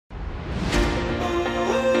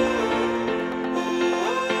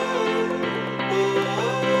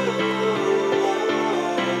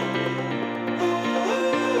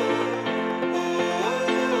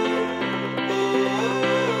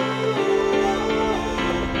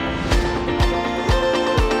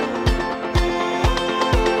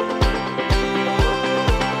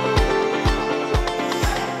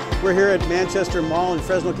here at Manchester Mall in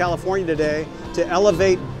Fresno, California today to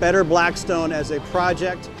elevate Better Blackstone as a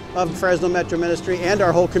project of Fresno Metro Ministry and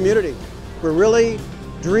our whole community. We're really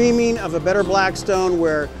dreaming of a better Blackstone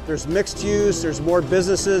where there's mixed use, there's more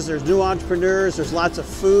businesses, there's new entrepreneurs, there's lots of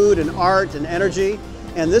food and art and energy.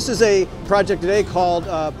 And this is a project today called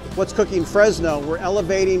What's Cooking Fresno. We're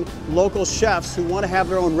elevating local chefs who want to have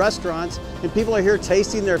their own restaurants, and people are here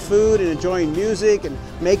tasting their food and enjoying music and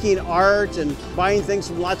making art and buying things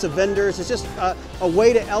from lots of vendors. It's just a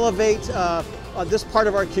way to elevate this part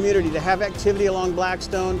of our community, to have activity along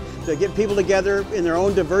Blackstone, to get people together in their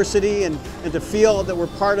own diversity and to feel that we're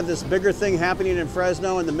part of this bigger thing happening in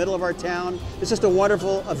Fresno in the middle of our town. It's just a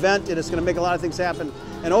wonderful event, and it's going to make a lot of things happen.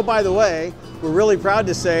 And oh, by the way, we're really proud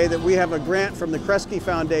to say that we have a grant from the Kresge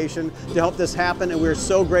Foundation to help this happen, and we're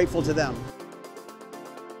so grateful to them.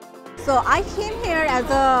 So I came here as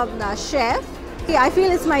a chef. I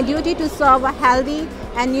feel it's my duty to serve a healthy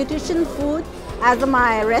and nutritious food as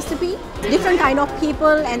my recipe. Different kind of people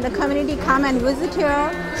and the community come and visit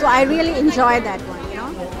here, so I really enjoy that one.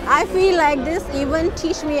 I feel like this event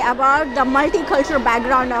teach me about the multicultural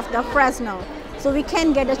background of the Fresno, so we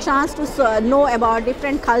can get a chance to know about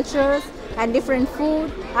different cultures and different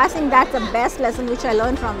food. I think that's the best lesson which I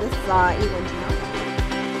learned from this event.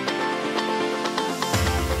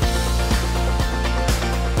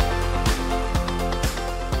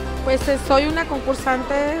 Pues soy una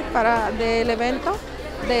concursante del evento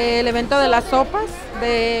de las sopas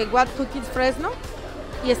de What's Cooking Fresno,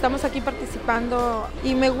 y estamos aquí participando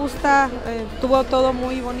y me gusta, tuvo todo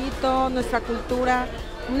muy bonito, nuestra cultura,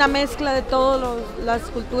 una mezcla de todas las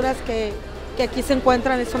culturas que aquí se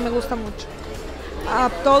encuentran, eso me gusta mucho.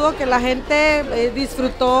 Todo, que la gente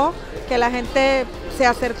disfrutó, que la gente se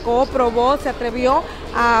acercó, probó, se atrevió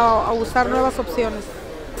a usar nuevas opciones.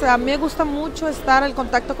 A mí me gusta mucho estar en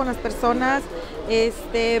contacto con las personas,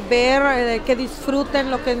 ver que disfruten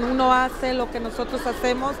lo que uno hace, lo que nosotros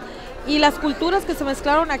hacemos, y las culturas que se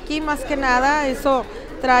mezclaron aquí, más que nada, eso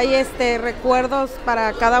trae recuerdos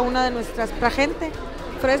para cada una de nuestra gente.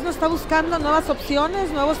 Fresno está buscando nuevas opciones,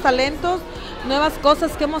 nuevos talentos, nuevas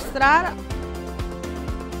cosas que mostrar.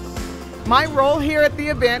 My role here at the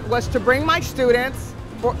event was to bring my students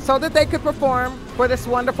so that they could perform for this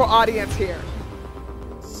wonderful audience here.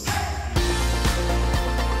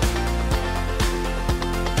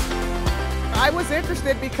 I was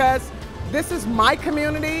interested because this is my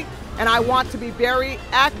community and I want to be very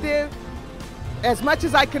active as much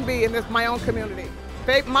as I can be in my own community.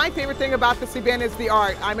 My favorite thing about this event is the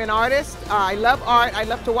art. I'm an artist. I love art. I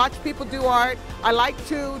love to watch people do art. I like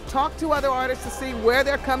to talk to other artists to see where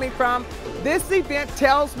they're coming from. This event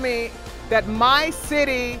tells me that my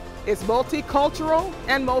city is multicultural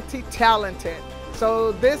and multi-talented.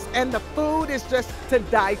 So this and the food is just to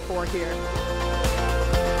die for here.